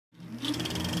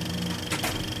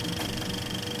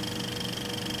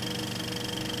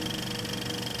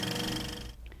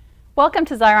Welcome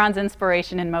to Xyron's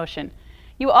Inspiration in Motion.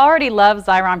 You already love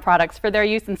Xyron products for their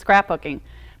use in scrapbooking,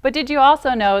 but did you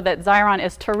also know that Xyron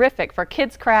is terrific for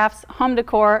kids' crafts, home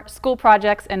decor, school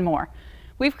projects, and more?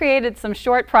 We've created some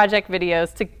short project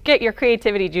videos to get your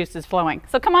creativity juices flowing,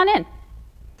 so come on in.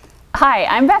 Hi,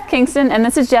 I'm Beth Kingston and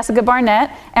this is Jessica Barnett,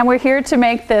 and we're here to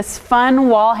make this fun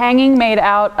wall hanging made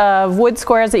out of wood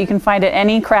squares that you can find at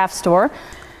any craft store.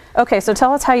 Okay, so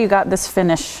tell us how you got this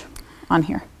finish on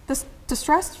here. This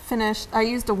distressed finish, I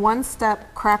used a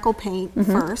one-step crackle paint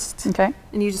first. Okay.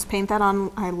 And you just paint that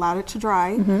on, I allowed it to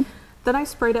dry. Then I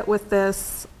sprayed it with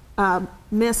this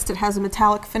mist. It has a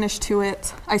metallic finish to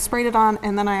it. I sprayed it on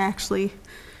and then I actually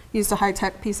used a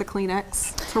high-tech piece of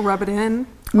Kleenex to rub it in.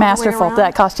 Masterful. Did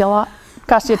that cost you a lot?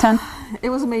 Cost you a ton? It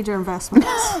was a major investment.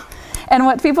 And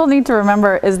what people need to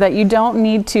remember is that you don't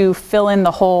need to fill in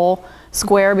the whole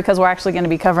square because we're actually going to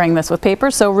be covering this with paper.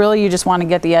 So really you just want to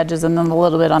get the edges and then a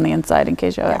little bit on the inside in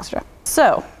case you have extra.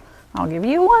 So I'll give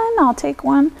you one, I'll take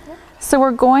one. So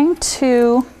we're going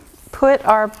to put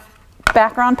our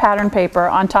background pattern paper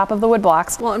on top of the wood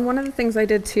blocks. Well, and one of the things I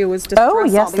did too was distress all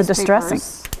these the distressing.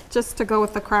 papers, just to go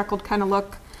with the crackled kind of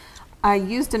look. I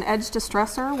used an edge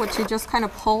distressor, which you just kind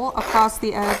of pull across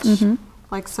the edge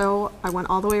like so. I went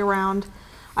all the way around.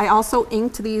 I also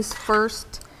inked these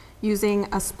first using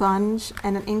a sponge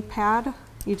and an ink pad.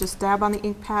 You just dab on the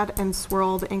ink pad and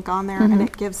swirl the ink on there and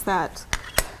it gives that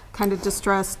kind of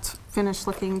distressed finish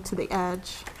looking to the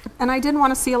edge. And I didn't want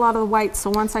to see a lot of the white,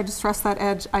 so once I distressed that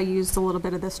edge, I used a little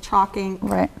bit of this chalk ink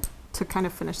to kind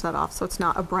of finish that off so it's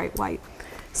not a bright white.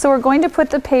 So we're going to put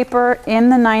the paper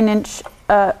in the 9-inch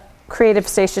creative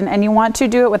station, and you want to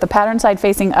do it with the pattern side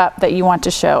facing up that you want to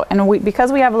show. And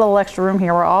because we have a little extra room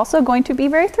here, we're also going to be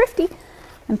very thrifty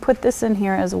and put this in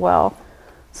here as well.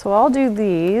 So I'll do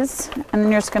these, and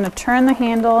then you're just going to turn the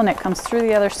handle and it comes through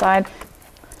the other side.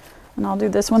 And I'll do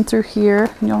this one through here.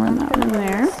 You'll run that one in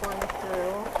there. This one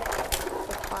through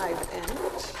the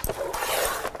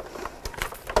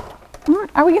 5-inch.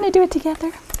 Are we going to do it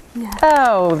together? Yeah.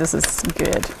 Oh, this is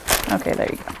good. Okay, there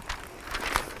you go.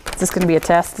 Is this going to be a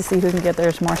test to see who can get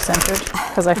theirs more centered?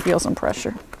 Because I feel some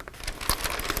pressure.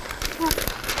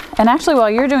 And actually, while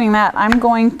you're doing that, I'm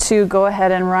going to go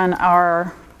ahead and run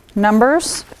our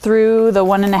numbers through the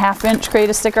 1.5-inch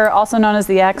creative sticker, also known as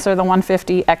the X or the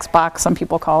 150 X box, some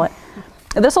people call it.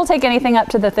 This will take anything up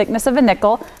to the thickness of a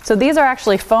nickel. So these are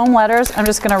actually foam letters. I'm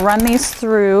just going to run these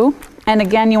through. And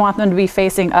again, you want them to be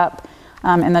facing up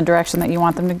in the direction that you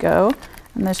want them to go.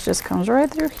 And this just comes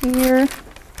right through here.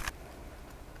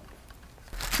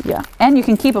 Yeah, and you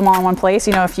can keep them all in one place.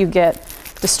 You know, if you get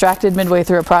distracted midway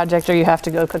through a project or you have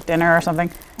to go cook dinner or something,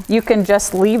 you can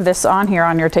just leave this on here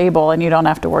on your table and you don't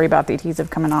have to worry about the adhesive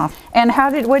coming off. And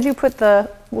what'd you put the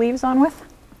leaves on with?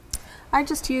 I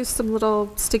just used some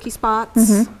little sticky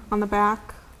spots on the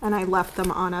back, and I left them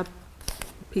on a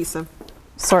piece of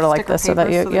sort of like this, so that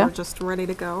they were just ready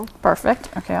to go.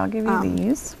 Perfect. Okay, I'll give you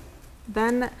these.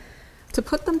 Then to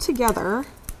put them together,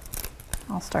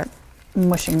 I'll start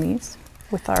mushing these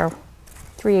with our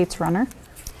 3/8 runner.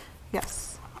 Yes.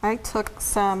 I took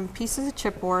some pieces of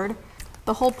chipboard.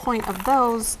 The whole point of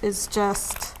those is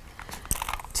just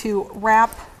to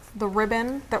wrap the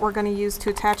ribbon that we're going to use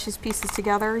to attach these pieces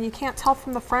together. You can't tell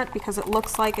from the front because it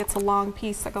looks like it's a long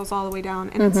piece that goes all the way down,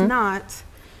 and it's not.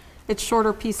 It's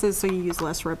shorter pieces, so you use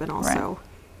less ribbon also.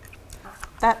 Right.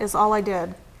 That is all I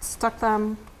did. Stuck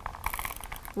them,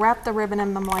 wrapped the ribbon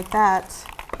in them like that,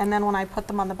 and then when I put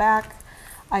them on the back,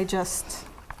 I just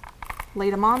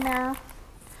laid them on there.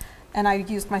 And I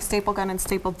used my staple gun and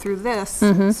stapled through this,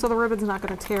 so the ribbon's not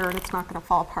going to tear and it's not going to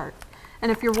fall apart. And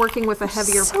if you're working with a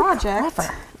heavier project,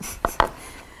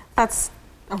 that's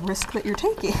a risk that you're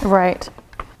taking. Right.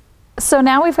 So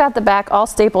now we've got the back all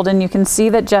stapled, and you can see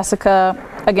that Jessica,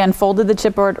 again, folded the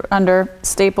chipboard under,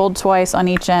 stapled twice on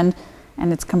each end,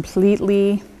 and it's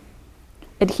completely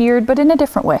adhered, but in a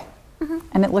different way.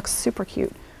 And it looks super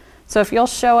cute. So if you'll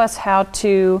show us how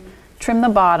to trim the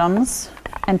bottoms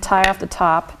and tie off the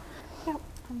top.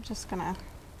 I'm just gonna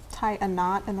tie a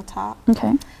knot in the top.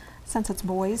 Okay. Since it's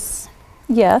boys.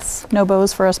 Yes, no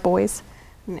bows for us boys.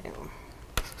 No.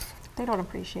 They don't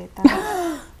appreciate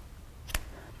that.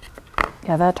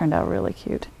 Yeah, that turned out really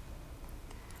cute.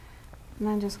 And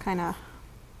then just kind of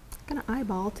gonna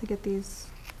eyeball to get these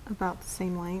about the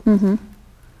same length.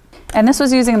 And this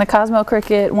was using the Cosmo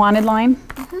Cricut wanted line.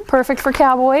 Perfect for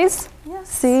cowboys. Yes.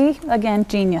 See, again,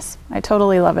 genius. I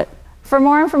totally love it. For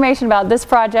more information about this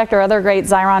project or other great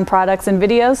Xyron products and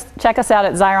videos, check us out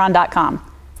at Xyron.com.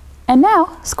 And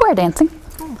now, square dancing.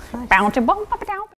 Oh, nice.